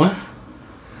half an hour.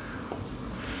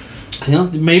 Yeah,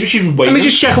 maybe she's been waiting. Let me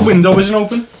just check a window isn't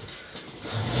open.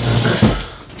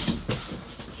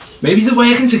 Maybe they're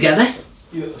working together.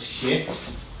 You little shit.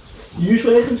 You just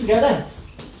working together?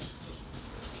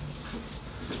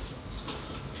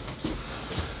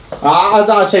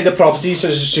 I'd say the property's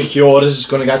as secure as it's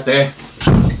going to get there.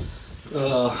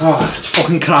 Let's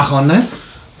fucking crack on then.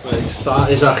 Right, that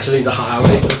is actually the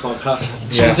highlight of the podcast.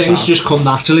 Yeah, Some things just come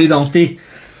naturally, don't they?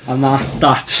 And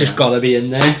that's just got to be in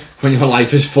there. When your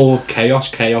life is full of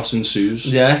chaos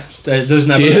ensues. Yeah, there's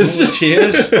never...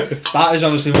 Cheers. That is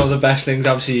honestly one of the best things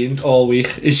I've seen all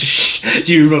week. Is just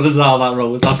you running down that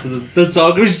road after the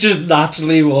dog was just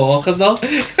naturally walking though.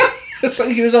 It's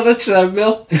like he was on a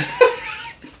treadmill.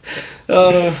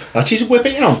 She's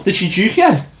whipping, you know. Did she juke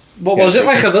you? What was it,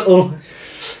 like a little...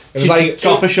 It was like...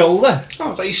 Top her shoulder? No, it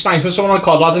was like he's sniping someone on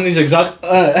cod lad in his zigzag.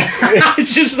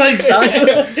 It's just like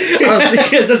that.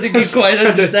 I don't think you quite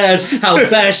understand how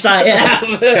fast I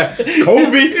am.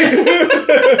 Kobe!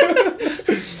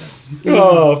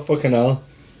 Oh, fucking hell.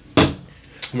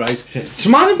 Right. It's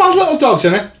mad and bad little dogs,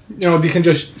 innit? You know, they can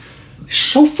just...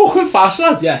 So fucking fast,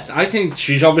 lad. Yeah, I think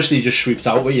she's obviously just swept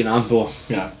out with you now, but...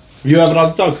 Yeah. Have you ever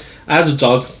had a dog? I had a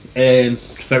dog.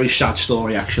 It's a very sad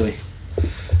story, actually.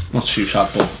 Not too sad,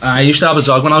 but I used to have a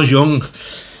dog when I was young.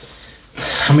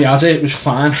 And we had it was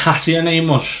fine. Hattie, her name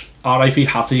was. R.I.P.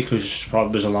 Hattie, because it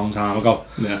probably was a long time ago.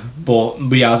 Yeah. But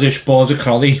we had this border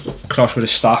collie crossed with a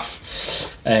staff.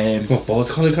 What,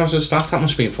 border collie crossed with a staff? That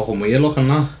must be fucking weird looking,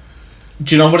 that.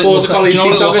 Do you know what it looked like?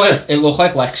 It looked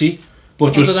like Lexi,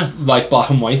 but just like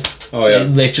black and white. Oh yeah.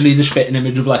 Literally the spitting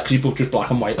image of Lexi, but just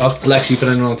black and white. Lexi, for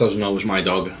anyone that doesn't know, is my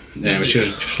dog. It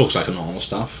just looks like a normal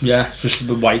staff. Yeah, just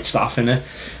the white staff in it.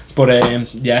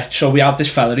 But yeah, so we had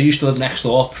this fella who used to live next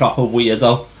door, proper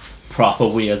weirdo.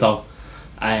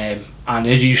 And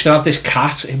he used to have this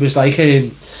cat. It was like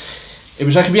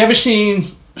have you ever seen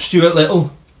Stuart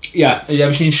Little? Yeah. Have you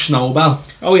ever seen Snowbell?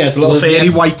 Oh yeah, the little fairy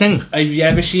white thing. Have you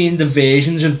ever seen the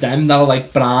versions of them that are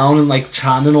like brown and like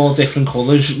tan and all different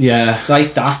colours? Yeah.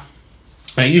 Like that.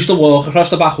 And he used to walk across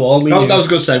the back wall. That was a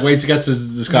good segue to get to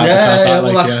describe the cat. Yeah,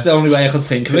 well that's the only way I could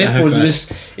think of it. Yeah, but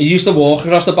he used to walk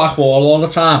across the back wall all the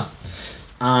time.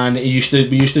 And we used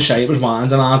to say it was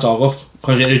winding our dog up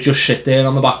because it would just sit there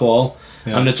on the back wall.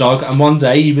 Yeah. And the dog, and one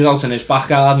day he was out in his back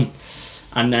garden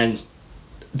and then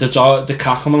the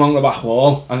cat came along the back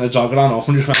wall and the dog ran up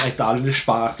and just went like that and just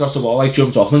sparked off the wall, like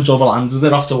jumped up and double landed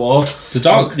it off the wall. The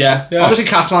dog? Yeah. Obviously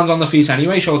cats land on the feet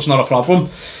anyway, so it's not a problem.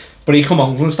 But he come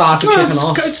over and started kicking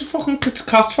off. It's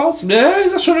cat's fault. Yeah,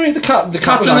 that's what I mean. The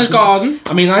cat's in his garden.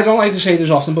 I mean, I don't like to say this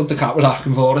often, but the cat was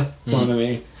asking for it. You know what I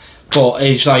mean? But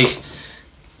it's like,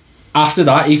 after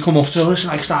that, he come up to us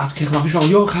and like started kicking off. He's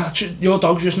going, your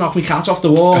dog just knocked my cat off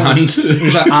the wall. And? He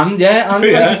was like, and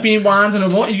like, just been winding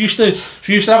him up. She used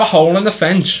to have a hole in the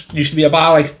fence. It used to be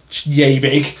about like yay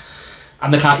big.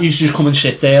 And the cat used to just come and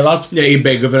sit there, lad. Yeah, you're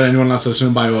bigger than anyone that's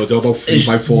listening by audio, about 3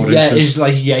 by 4 inches. Yeah, it's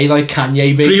like yay, like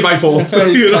Kanye big. 3 by 4.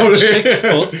 You know what I mean? 6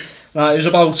 foot. It was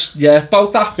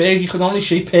about that big. You could only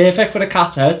see, perfect for a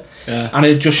cat head. Yeah. And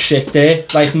it'd just sit there,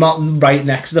 like not right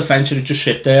next to the fence. It'd just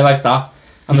sit there like that.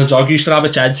 And the dog used to have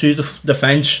its head through the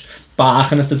fence,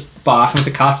 barking at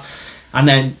the cat. And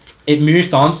then it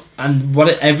moved on. And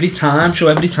every time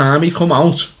he come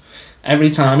out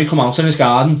in his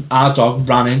garden, our dog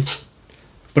ran in.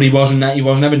 But he wasn't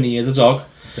ever near the dog.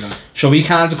 Yeah. So we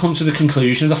kind of come to the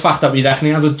conclusion of the fact that we reckon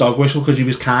he had a dog whistle because he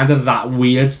was kind of that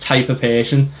weird type of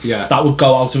person that would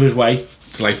go out of his way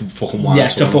to like fucking wind. Yeah,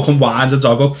 to fucking wind the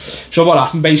dog up. So what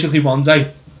happened basically one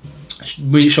day,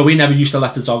 we never used to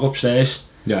let the dog upstairs.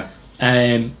 Yeah.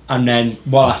 And then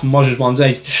what happened was one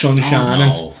day the sun was shining.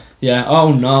 No. Yeah.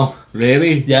 Oh no.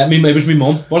 Really? Yeah. It was my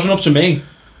mum. Wasn't up to me.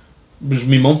 It was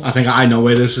my mum. I think I know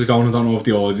where this is going. I don't know if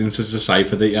the audience has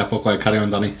deciphered it yet, but carry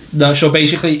on, Danny. No, so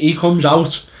basically he comes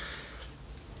out.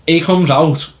 He's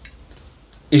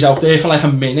out there for like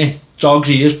a minute. Dog's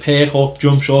ears perk up,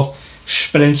 jumps up,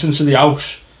 sprints into the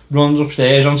house, runs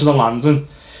upstairs onto the landing.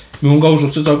 My mum goes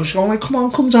up to the dog and she's going like, come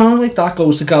on, come down, like that.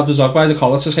 Goes to grab the dog by the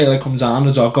collar to say like, come down.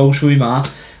 The dog goes for me ma.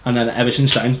 And then ever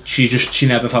since then, she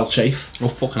never felt safe. Oh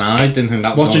fucking hell, I didn't think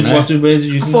that was where did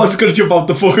you think? I thought I was going to jump out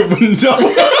the fucking window.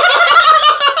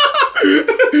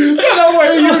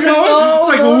 Where you going? It's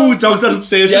like, ooh, dogs are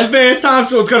upstairs for the first time,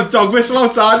 so it's got a dog whistle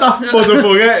outside. That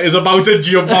motherfucker is about to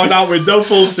jump out that window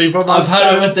full Superman. I've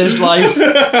had it with this life.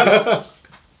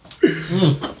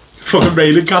 Fucking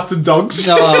raining cats and dogs.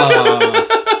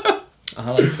 I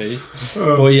like me.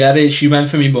 But yeah, she went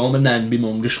for me mum, and then my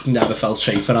mum just never felt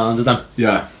safe around them.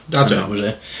 Yeah, that was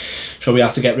it. So we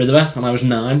had to get rid of her, and I was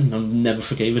 9, and I've never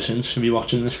forgave her since. If you're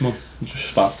watching this, mum, it's just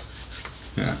spat.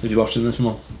 Yeah. If you're watching this,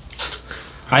 mum.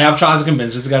 I have tried to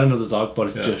convince her to get another dog,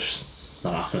 but it's just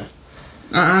not happening.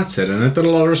 That's it, and there's a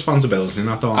lot of responsibility,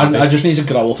 not all. I just need to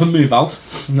grow up and move out,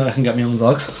 and then I can get my own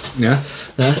dog. Yeah.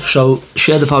 So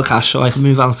share the podcast so I can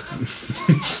move out.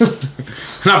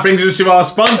 And that brings us to our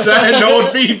sponsor,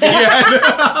 NordVPN.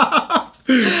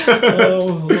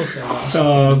 Look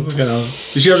at that.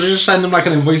 You should just send them like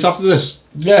an invoice after this.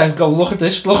 Yeah, go look at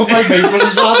this. Look at my mate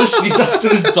running down the street after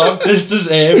his dog just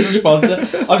deserves a sponsor.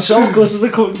 I'm so glad that they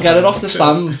couldn't get it off the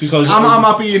stand because I'm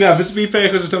happy you never, to be fair,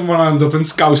 because someone ends up in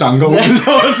Scouse angle. Look at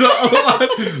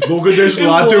this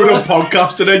lad doing a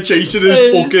podcast and then chasing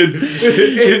his fucking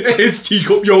his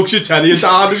teacup Yorkshire Terrier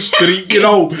down the street, you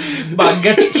know. Man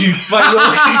gets duped by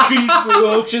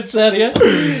Yorkshire Terrier.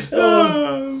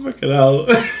 Fucking hell.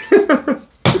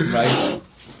 Right.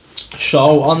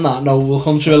 So, on that note, we'll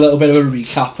come to a little bit of a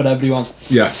recap for everyone.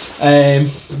 Yeah.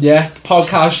 The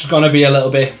podcast is going to be a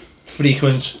little bit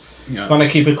frequent. Yeah. Going to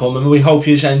keep it coming. We hope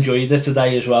you enjoyed it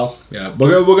today as well. Yeah,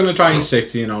 we're going to try and stick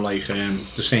to,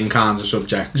 the same kinds of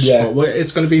subjects. Yeah. But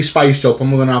it's going to be spiced up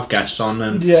and we're going to have guests on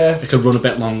and it could run a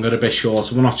bit longer, a bit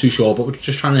shorter. We're not too sure, but we're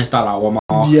just trying to hit that hour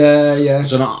mark. Yeah.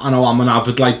 So I know I'm an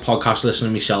avid podcast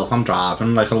listener myself. I'm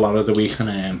driving a lot of the week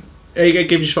and it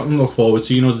gives you something to look forward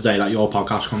to, the day that your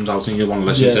podcast comes out and you want to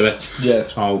listen to it. Yeah.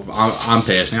 So I'm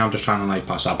personally, I'm just trying to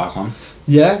pass that back on.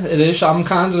 Yeah, it is. I'm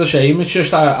kind of the same. It's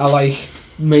just I like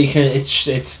making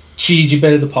it's cheesy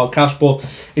bit of the podcast, but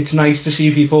it's nice to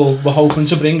see people. We're hoping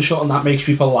to bring something that makes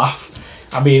people laugh.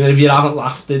 I mean, if you haven't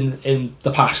laughed in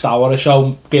the past hour or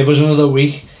so, give us another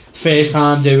week. First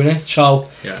time doing it, so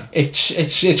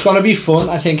it's gonna be fun.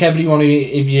 I think everyone,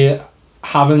 if you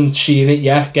haven't seen it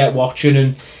yet, get watching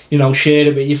and share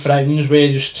it with your friends.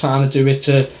 We're just trying to do it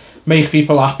to make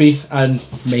people happy and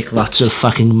make lots of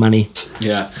fucking money.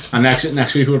 Yeah, and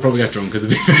next week we'll probably get drunk, to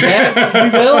be fair. Yeah, we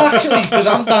will actually, because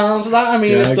I'm down for that. I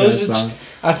mean, it does.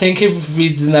 I think if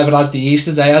we'd never had these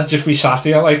today, I'd just be sat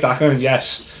here like that going,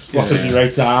 yes. What have you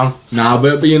write down? Nah,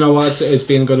 but you know what? It's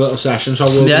been a good little session, so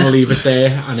we're going to leave it there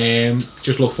and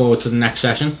just look forward to the next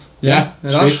session. Yeah,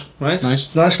 sweet. Right. Nice,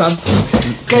 Dan.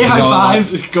 Okay, high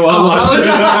five. Go on.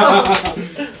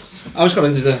 I was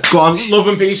going to do that. Go on. Love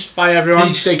and peace. Bye, everyone.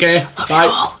 Peace. Take care.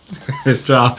 Bye. Ciao.